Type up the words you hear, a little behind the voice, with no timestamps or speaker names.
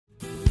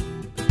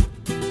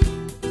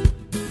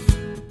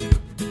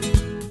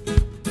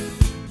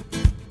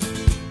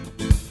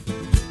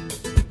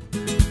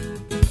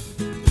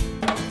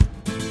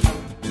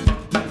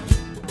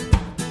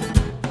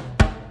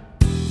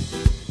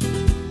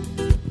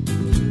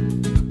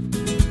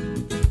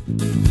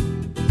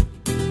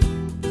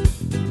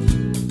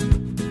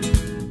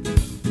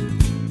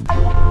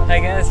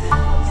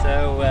guys.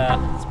 So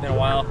it's been a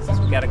while since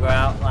we got to go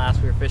out.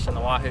 Last we were fishing the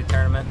Wahoo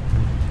tournament.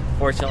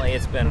 Fortunately,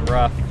 it's been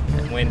rough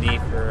and windy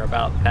for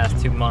about the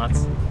past 2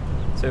 months,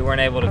 so we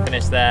weren't able to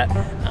finish that.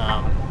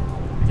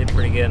 Did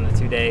pretty good in the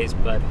 2 days,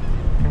 but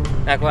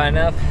not quite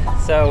enough.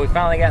 So we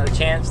finally got the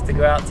chance to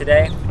go out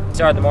today.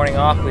 Started the morning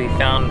off. We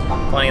found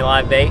plenty of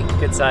live bait,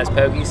 good sized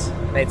pogies.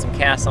 Made some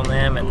casts on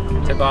them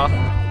and took off.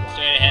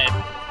 Straight ahead.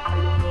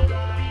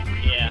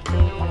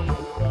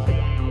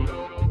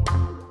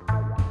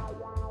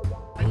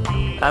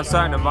 I'm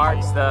starting to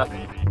mark stuff. We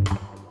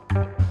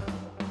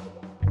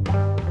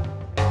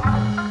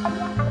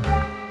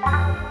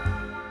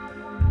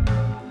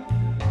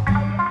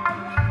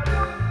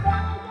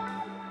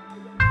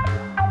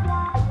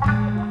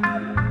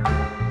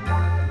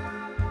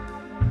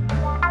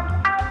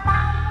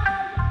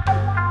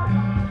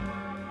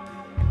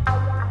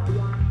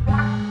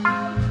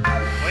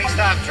can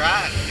stop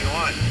trying if you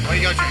want. What,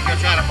 you go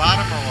try the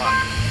bottom or what?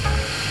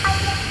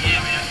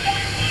 Yeah, man, I think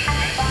you're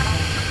going,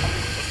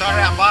 okay? We'll start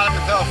out bottom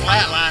and throw a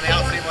flat line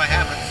out, see what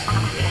happens.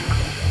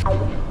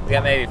 We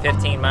got maybe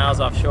 15 miles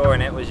offshore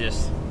and it was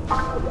just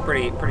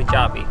pretty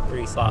choppy,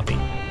 pretty sloppy.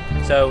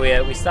 So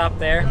we stopped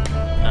there,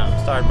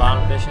 started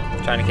bottom fishing,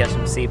 trying to catch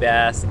some sea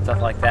bass and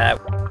stuff like that.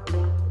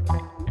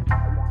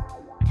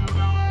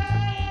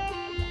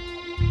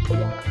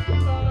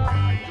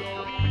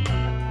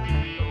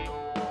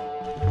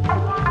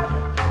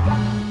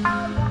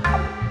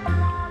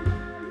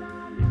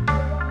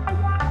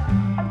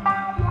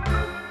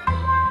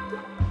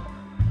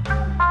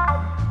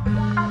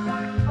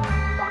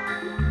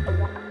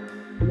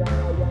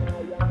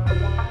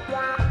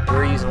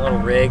 We're using little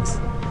rigs,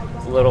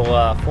 little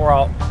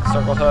 4-aught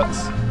circle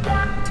hooks,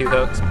 2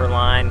 hooks per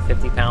line,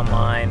 50-pound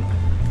line,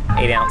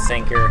 8-ounce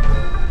sinker.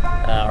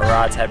 Our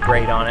rods had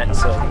braid on it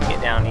so it could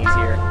get down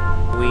easier.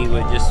 We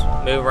would just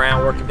move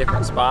around, work at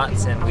different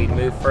spots, and we'd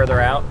move further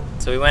out.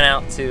 So we went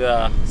out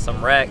to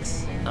some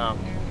wrecks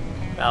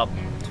about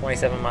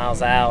 27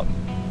 miles out,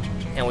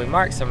 and we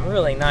marked some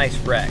really nice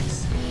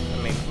wrecks.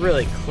 I mean,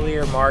 really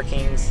clear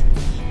markings,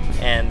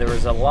 and there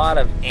was a lot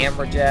of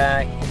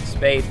amberjack,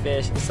 spade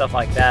fish, and stuff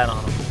like that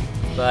on them.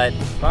 But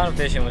bottom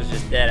fishing was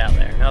just dead out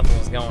there. Nothing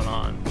was going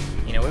on.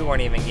 You know, we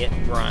weren't even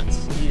getting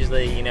grunts.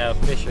 Usually, you know, if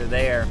fish are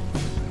there,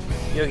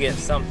 you'll get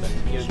something.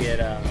 You'll get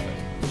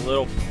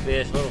little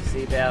fish, little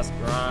sea bass,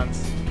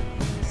 grunts,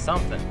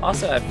 something.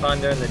 Also had fun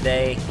during the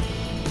day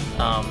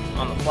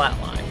on the flat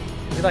line.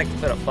 We like to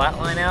put a flat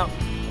line out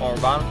while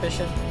we're bottom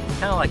fishing.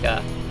 Kind of like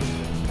a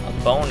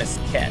bonus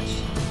catch.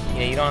 You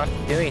know, you don't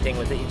have to do anything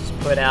with it. You just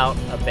put out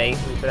a bait.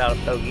 We put out a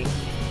pogey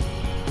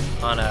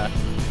on a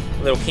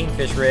little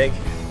Kingfish rig,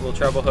 little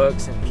treble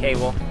hooks and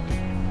cable,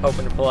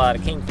 hoping to pull out a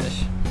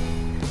kingfish.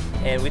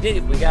 And we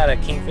did. We got a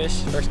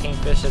kingfish, first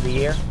kingfish of the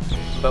year,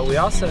 but we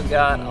also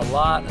got a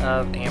lot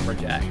of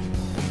amberjack.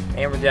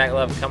 Amberjack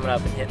love coming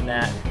up and hitting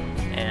that,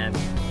 and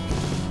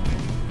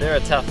they're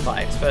a tough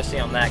fight, especially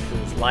on that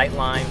because it's light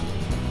line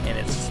and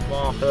it's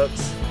small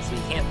hooks, so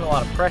you can't put a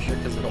lot of pressure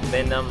because it'll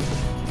bend them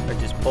or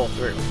just pull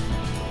through.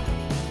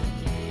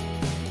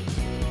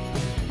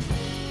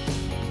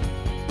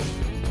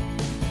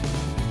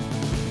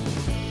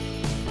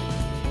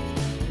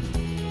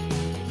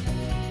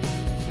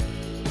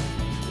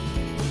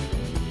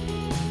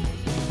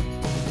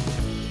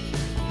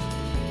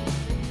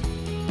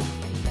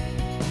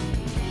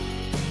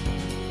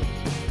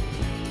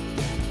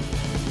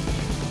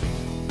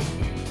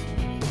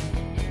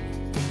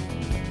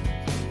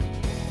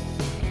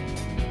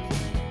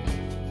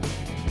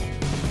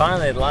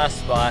 Finally, the last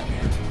spot,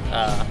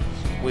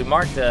 we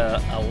marked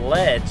a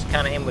ledge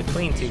kind of in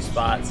between 2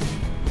 spots,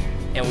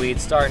 and we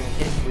started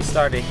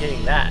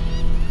hitting that,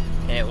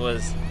 and it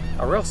was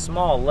a real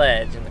small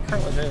ledge, and the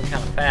current was moving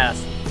kind of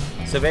fast.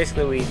 So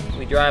basically,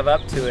 we drive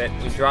up to it,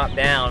 we drop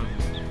down,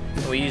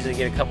 and we usually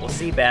get a couple of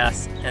sea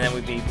bass, and then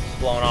we'd be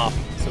blown off.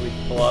 So we'd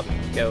pull up,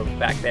 and go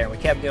back there, and we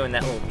kept doing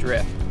that little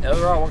drift.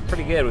 Overall, it worked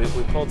pretty good.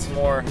 We pulled some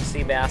more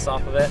sea bass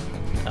off of it.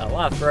 A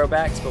lot of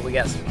throwbacks, but we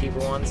got some keeper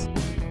ones.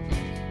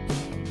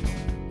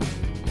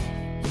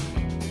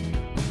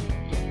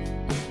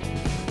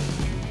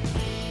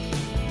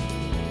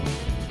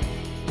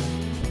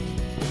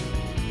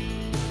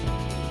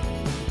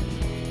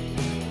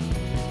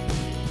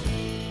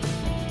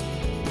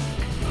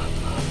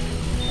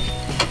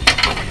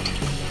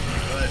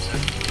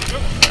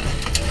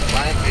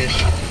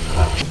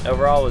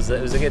 Overall,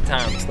 it was a good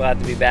time. Just glad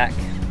to be back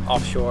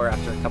offshore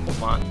after a couple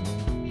months.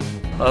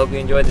 I hope you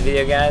enjoyed the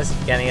video, guys. If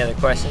you got any other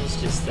questions,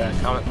 just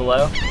comment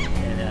below.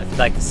 And if you'd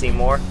like to see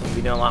more, we'll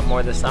be doing a lot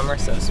more this summer,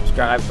 so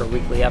subscribe for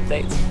weekly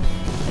updates.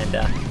 And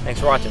thanks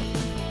for watching.